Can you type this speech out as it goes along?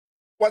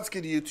What's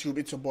good, YouTube?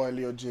 It's your boy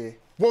LEOJ.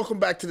 Welcome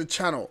back to the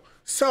channel.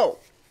 So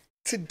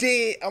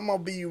today I'm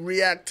gonna be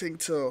reacting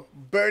to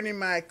Bernie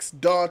Mac's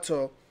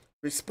daughter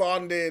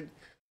responded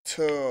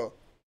to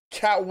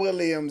Katt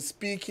Williams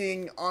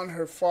speaking on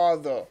her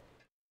father.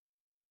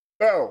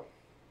 Bro,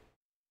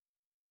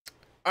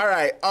 all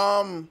right.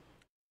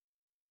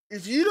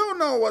 If you don't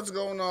know what's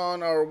going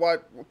on or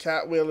what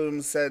Katt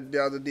Williams said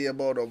the other day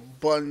about a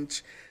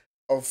bunch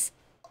of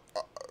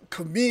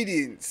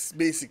comedians,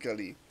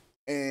 basically,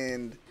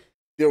 and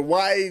their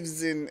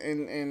wives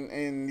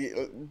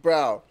and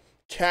bro,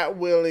 Katt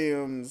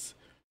Williams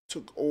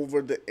took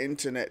over the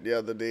internet the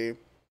other day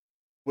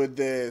with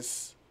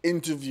this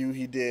interview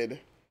he did.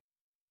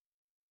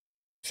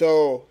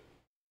 So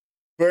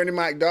Bernie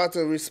Mac's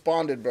daughter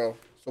responded, bro.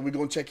 So we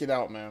gonna check it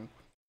out, man.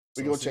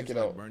 We gonna check it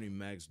out. Bernie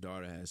Mac's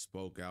daughter has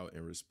spoke out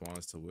in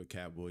response to what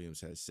Katt Williams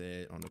has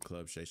said on the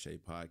leoJoFFICIal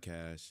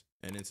podcast.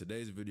 And in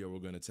today's video, we're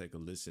going to take a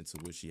listen to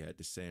what she had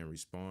to say in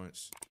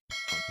response.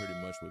 Pretty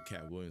much what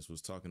Katt Williams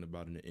was talking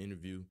about in the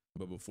interview.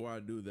 But before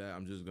I do that,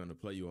 I'm just going to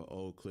play you an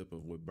old clip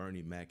of what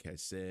Bernie Mac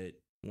has said,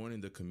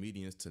 warning the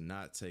comedians to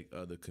not take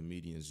other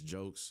comedians'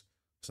 jokes.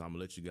 So I'm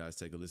going to let you guys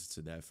take a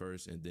listen to that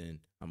first, and then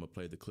I'm going to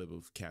play the clip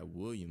of Katt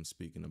Williams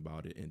speaking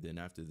about it. And then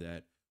after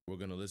that, we're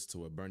going to listen to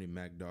what Bernie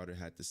Mac's daughter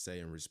had to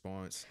say in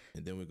response,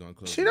 and then we're going to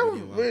close the video. She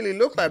don't really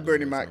look like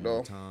Bernie Mac,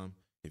 though.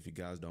 If you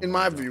guys don't, in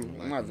my view,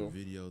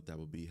 video, that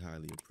would be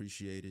highly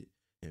appreciated.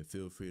 And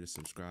feel free to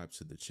subscribe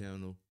to the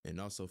channel,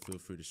 and also feel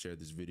free to share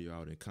this video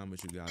out and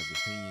comment you guys'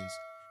 opinions.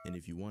 And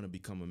if you want to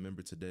become a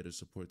member today to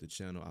support the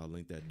channel, I'll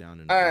link that down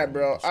in the Alright,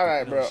 bro.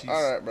 Alright, bro.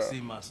 Alright, bro.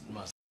 See my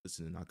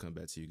listen, and I'll come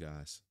back to you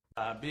guys.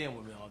 Being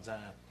with me all the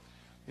time.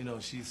 You know,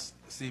 she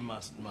see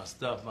my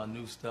stuff, my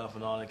new stuff,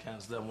 and all that kind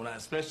of stuff.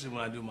 Especially when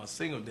I do my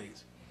single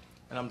dates,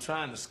 and I'm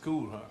trying to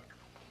school her.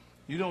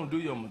 You don't do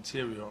your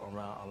material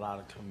around a lot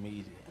of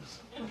comedians.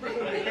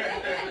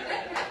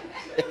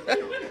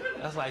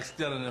 That's like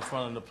stealing in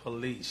front of the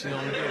police. You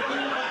don't do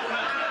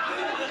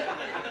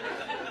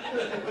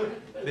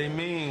it. They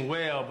mean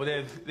well,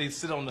 but they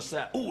sit on the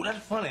side. Ooh, that's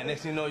funny.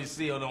 Next thing you know, you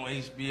see it on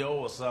HBO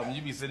or something.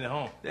 You be sitting at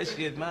home. That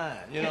shit mine,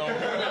 you know?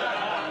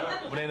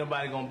 But ain't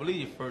nobody gonna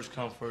believe you. First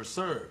come, first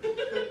serve.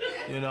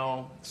 You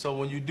know? So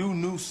when you do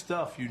new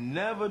stuff, you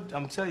never,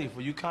 I'm telling you,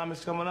 for you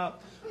comics coming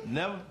up,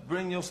 never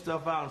bring your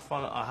stuff out in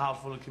front of a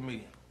house full of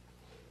comedians.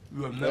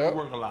 You will never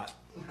work a lot.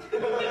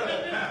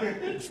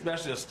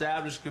 Especially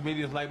established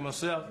comedians like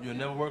myself, you'll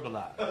never work a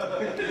lot.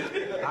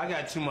 I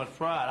got too much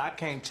pride. I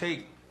can't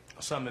take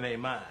something that ain't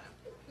mine.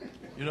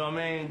 You know what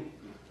I mean?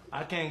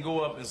 I can't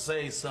go up and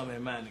say something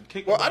ain't mine.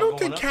 Well, I don't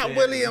think Katt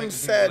Williams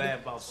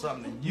said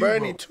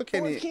Bernie took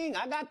any. King,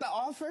 I got the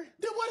offer.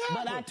 Then what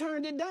happened? But I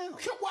turned it down.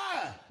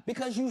 Why?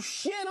 Because you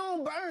shit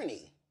on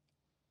Bernie.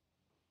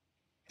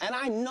 And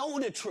I know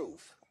the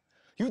truth.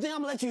 You think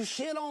I'm gonna let you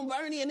shit on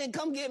Bernie and then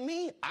come get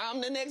me?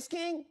 I'm the next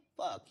king?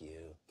 Fuck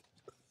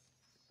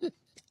you.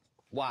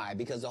 Why?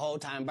 Because the whole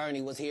time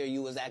Bernie was here,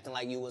 you was acting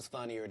like you was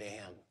funnier than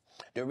him.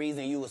 The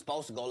reason you was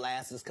supposed to go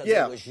last is because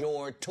it was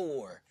your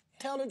tour.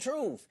 Tell the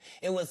truth.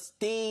 It was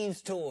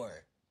Steve's tour.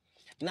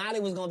 Not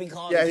it was going to be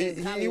called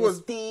he was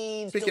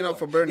Steve's picking tour. up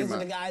for Bernie. These are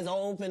the guys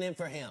opening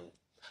for him.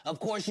 Of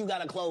course you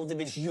got to close if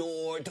it's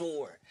your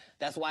tour.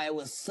 That's why it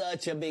was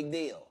such a big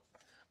deal.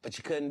 But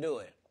you couldn't do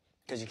it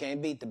because you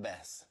can't beat the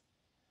best.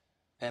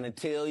 And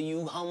until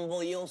you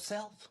humble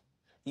yourself,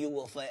 you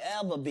will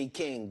forever be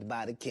kinged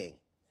by the king.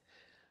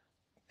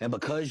 And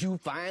because you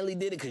finally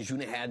did it, because you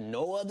had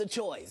no other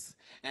choice,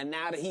 and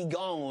now that he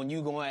gone,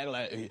 you gonna act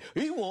like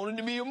he wanted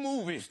to be a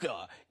movie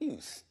star. You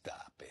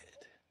stop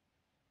it.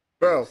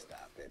 Bro.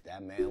 Stop it.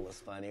 That man was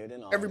funnier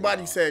than all.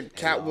 Everybody said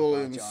Katt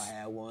Williams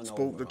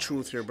spoke the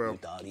truth here, bro.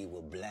 Thought he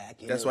was black.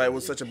 That's why it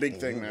was such a big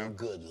thing, man.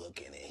 Good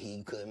looking, and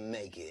he couldn't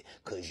make it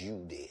because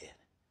you did.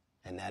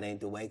 And that ain't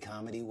the way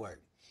comedy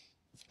works.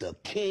 The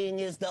king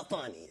is the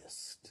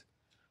funniest.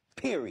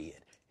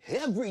 Period.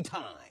 Every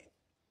time.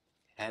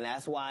 And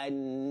that's why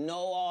no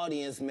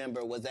audience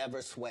member was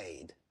ever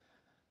swayed.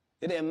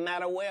 It didn't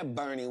matter where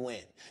Bernie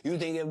went. You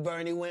think if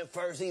Bernie went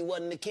first, he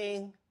wasn't the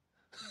king?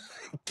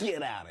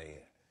 Get out of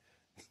here.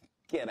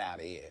 Get out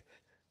of here.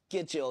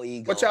 Get your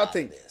ego What y'all out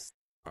think? Of this.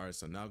 All right,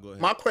 so now go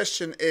ahead. My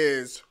question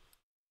is,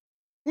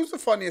 who's the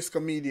funniest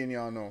comedian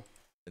y'all know?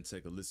 And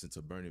take a listen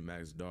to Bernie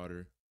Mac's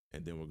daughter,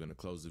 and then we're going to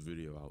close the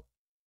video out.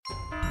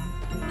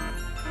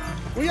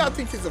 Who y'all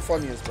think is the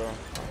funniest, bro?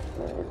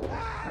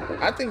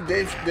 I think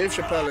Dave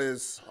Chappelle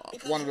is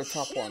one of the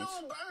top ones.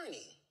 On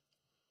Bernie.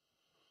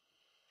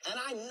 And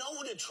I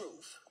know the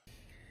truth.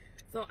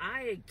 So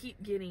I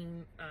keep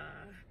getting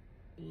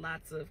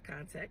lots of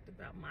contact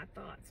about my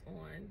thoughts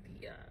on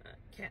the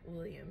Katt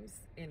Williams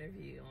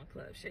interview on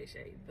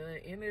leoJoFFICIal.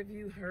 The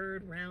interview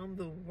heard round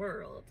the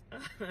world.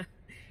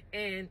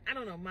 And I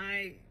don't know,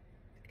 my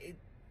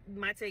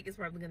take is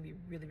probably going to be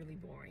really, really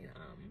boring.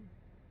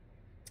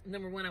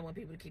 Number one, I want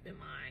people to keep in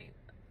mind,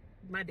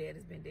 my dad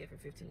has been dead for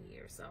 15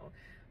 years, so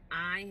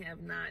I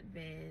have not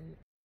been...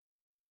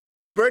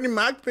 Bernie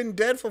Mac been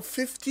dead for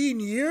 15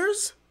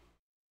 years?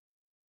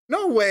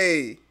 No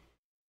way.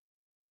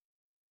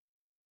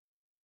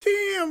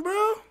 Damn,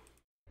 bro.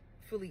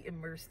 fully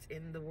immersed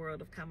in the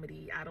world of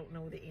comedy. I don't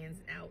know the ins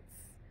and outs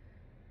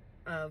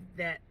of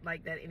that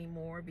like that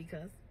anymore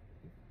because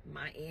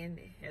my end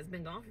has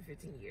been gone for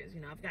 15 years.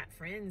 You know, I've got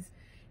friends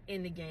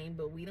in the game,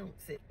 but we don't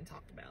sit and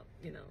talk about,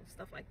 you know,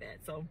 stuff like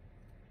that. So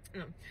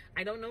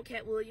I don't know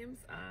Katt Williams.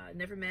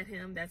 Never met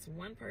him. That's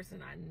one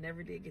person I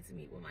never did get to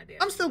meet with my dad.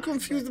 I'm still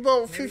confused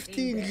about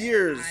 15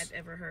 years. I've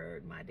ever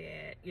heard my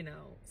dad, you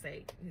know,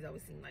 say he's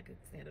always seemed like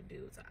a stand-up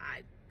dude. So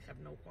I have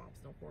no qualms,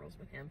 no quarrels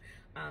with him.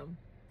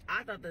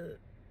 I thought the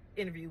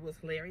interview was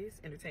hilarious,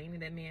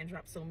 entertaining. That man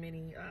dropped so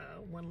many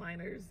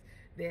one-liners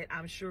that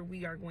I'm sure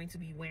we are going to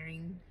be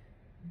wearing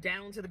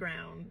down to the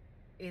ground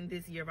in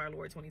this year of our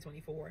Lord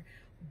 2024.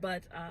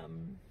 But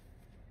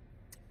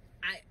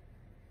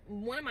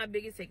one of my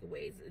biggest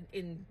takeaways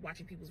in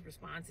watching people's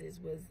responses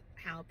was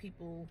how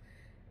people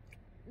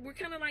were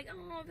kind of like,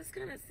 oh, this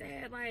kind of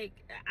sad, like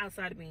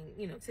outside of being,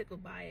 you know,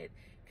 tickled by it.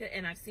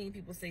 And I've seen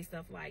people say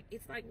stuff like,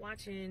 it's like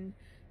watching,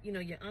 you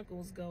know, your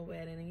uncles go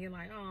at it and you're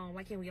like, oh,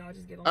 why can't we all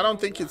just get along? I don't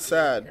think it's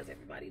sad. Because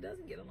everybody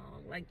doesn't get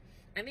along. Like,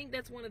 I think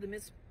that's one of the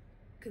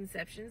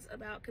misconceptions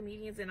about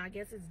comedians, and I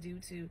guess it's due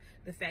to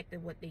the fact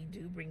that what they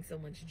do brings so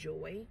much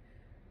joy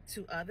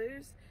to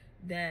others,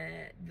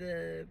 that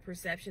the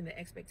perception, the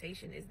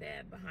expectation is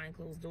that behind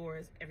closed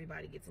doors,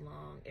 everybody gets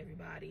along,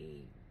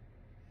 everybody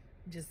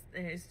just,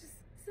 it's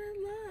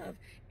love.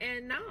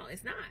 And no,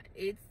 it's not.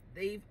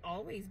 They've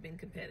always been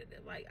competitive.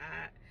 Like,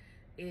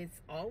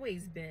 it's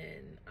always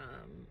been,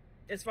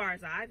 as far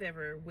as I've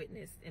ever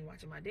witnessed in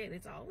watching my dad,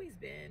 it's always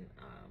been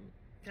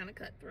kind of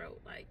cutthroat.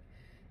 Like,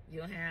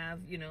 you'll have,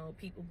 you know,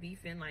 people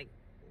beefing, like,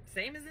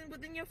 same as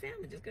within your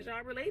family, just because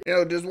y'all related. You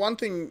know, there's one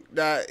thing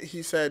that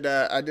he said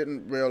that I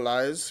didn't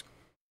realize,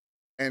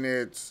 and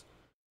it's,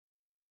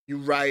 you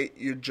write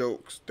your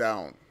jokes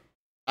down.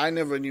 I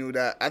never knew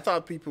that. I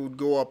thought people would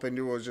go up and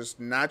they were just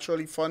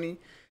naturally funny,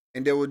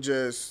 and they would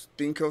just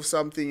think of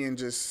something and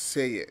just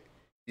say it,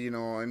 you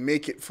know, and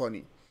make it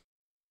funny.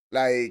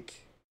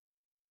 Like,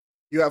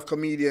 you have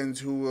comedians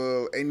who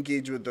will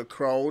engage with the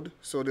crowd,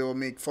 so they will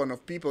make fun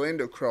of people in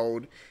the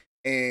crowd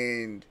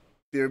and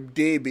their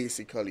day,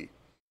 basically.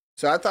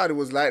 So I thought it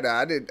was like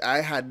that.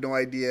 I had no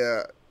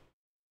idea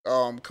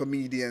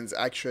comedians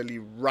actually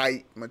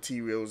write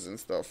materials and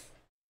stuff.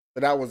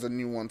 So that was a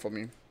new one for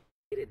me.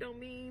 It don't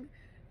mean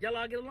y'all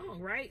all get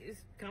along, right?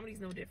 Comedy's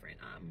no different.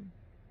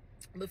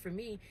 But for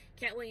me,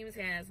 Katt Williams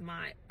has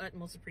my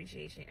utmost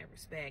appreciation and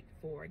respect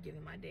for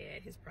giving my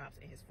dad his props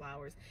and his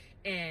flowers.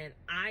 And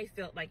I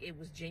felt like it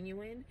was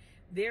genuine.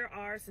 There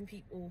are some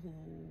people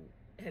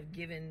who have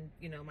given,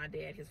 you know, my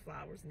dad his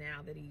flowers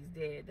now that he's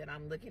dead, that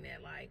I'm looking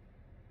at like,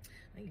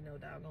 you know,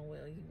 doggone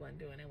well, he wasn't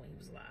doing that when he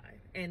was alive.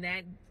 And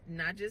that,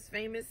 not just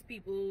famous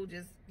people,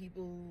 just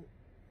people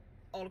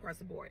all across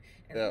the board.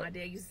 And my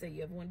dad used to say,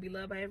 you ever want to be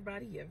loved by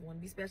everybody? You ever want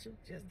to be special?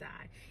 Just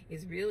die.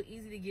 It's real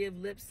easy to give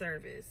lip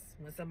service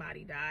when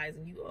somebody dies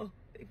and you, oh,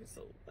 they were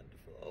so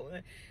wonderful.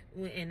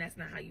 And that's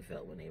not how you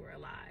felt when they were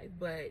alive.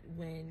 But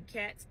when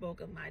Katt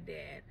spoke of my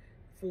dad,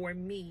 for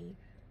me,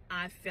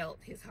 I felt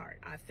his heart.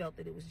 I felt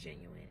that it was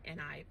genuine, and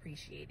I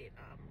appreciate it.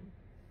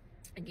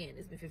 Again,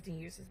 it's been 15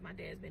 years since my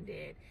dad's been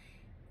dead.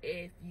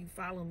 If you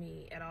follow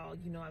me at all,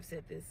 you know I've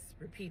said this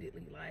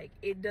repeatedly. Like,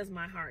 it does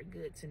my heart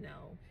good to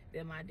know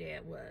that my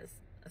dad was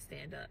a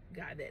stand-up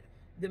guy, that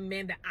the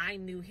man that I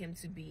knew him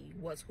to be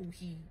was who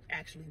he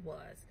actually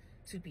was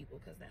to people,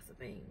 because that's the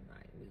thing.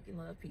 Like, we can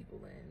love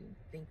people and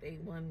think they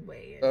one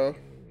way and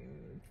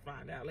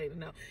find out later.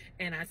 No.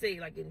 And I say,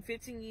 like, in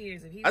 15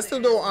 years, if he I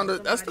still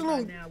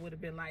don't now would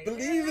have been like,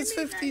 believe it's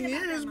 15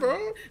 years,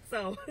 bro.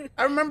 So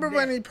I remember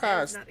when he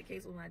passed. That's not the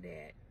case with my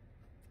dad.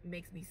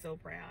 Makes me so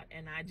proud,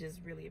 and I just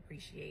really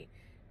appreciate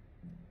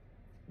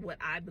what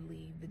I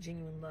believe the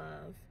genuine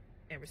love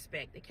and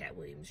respect that Katt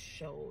Williams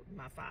showed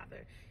my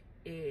father.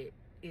 It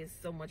is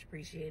so much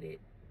appreciated.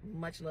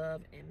 Much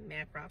love and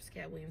mad props to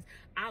Katt Williams.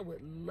 I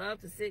would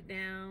love to sit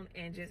down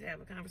and just have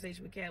a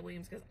conversation with Katt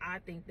Williams, because I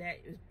think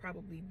that is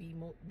probably be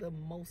the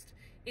most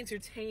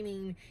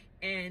entertaining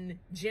and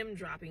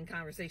gem-dropping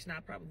conversation I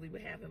probably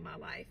would have in my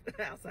life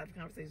outside of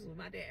conversations with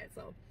my dad.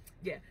 So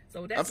yeah,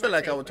 so that's, I feel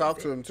like I would talk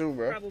to him too,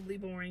 bro. Probably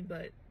boring,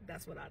 but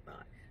that's what I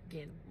thought.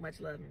 Again, much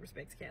love and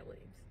respect to Katt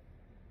Williams.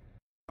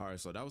 All right,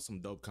 so that was some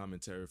dope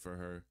commentary for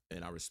her,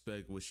 and I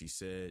respect what she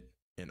said.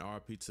 And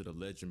RP to the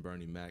legend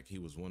Bernie Mac. He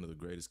was one of the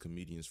greatest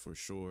comedians for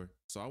sure.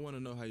 So I want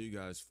to know how you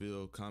guys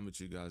feel. Comment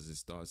your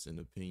guys' thoughts and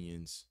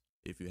opinions.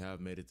 If you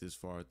have made it this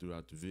far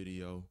throughout the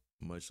video,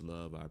 much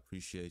love. I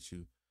appreciate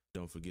you.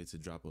 Don't forget to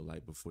drop a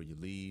like before you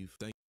leave.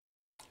 Thank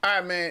you. All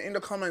right, man. In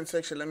the comment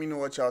section, let me know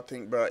what y'all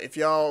think, bro. If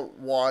y'all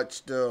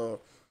watched the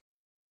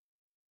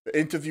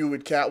interview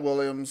with Katt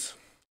Williams,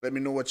 let me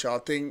know what y'all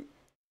think.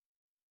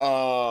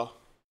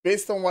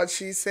 Based on what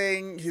she's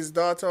saying, his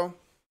daughter,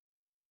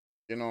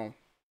 you know,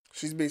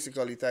 she's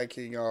basically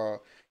thanking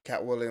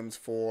Katt Williams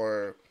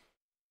for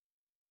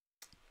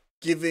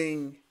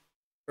giving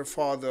her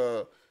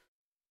father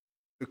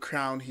the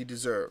crown he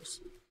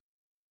deserves.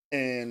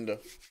 And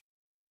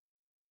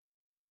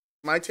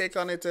my take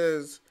on it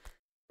is,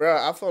 bro,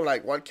 I feel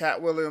like what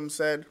Katt Williams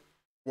said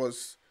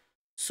was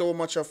so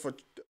much of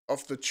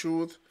the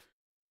truth.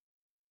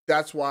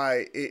 That's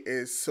why it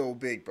is so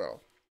big,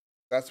 bro.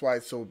 That's why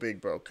it's so big,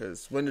 bro.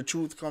 Because when the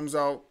truth comes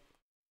out,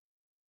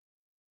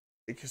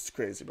 it gets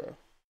crazy, bro.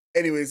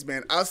 Anyways,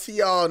 man, I'll see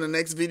y'all in the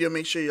next video.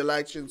 Make sure you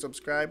like, share, and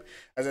subscribe.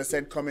 As I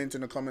said, comment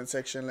in the comment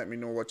section. Let me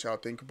know what y'all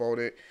think about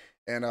it.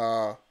 And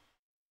I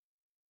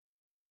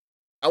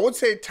would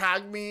say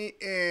tag me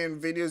in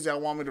videos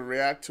y'all want me to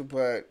react to,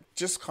 but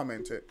just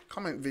comment it.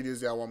 Comment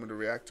videos y'all want me to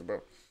react to,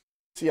 bro.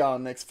 See y'all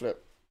next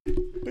flip.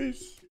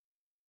 Peace.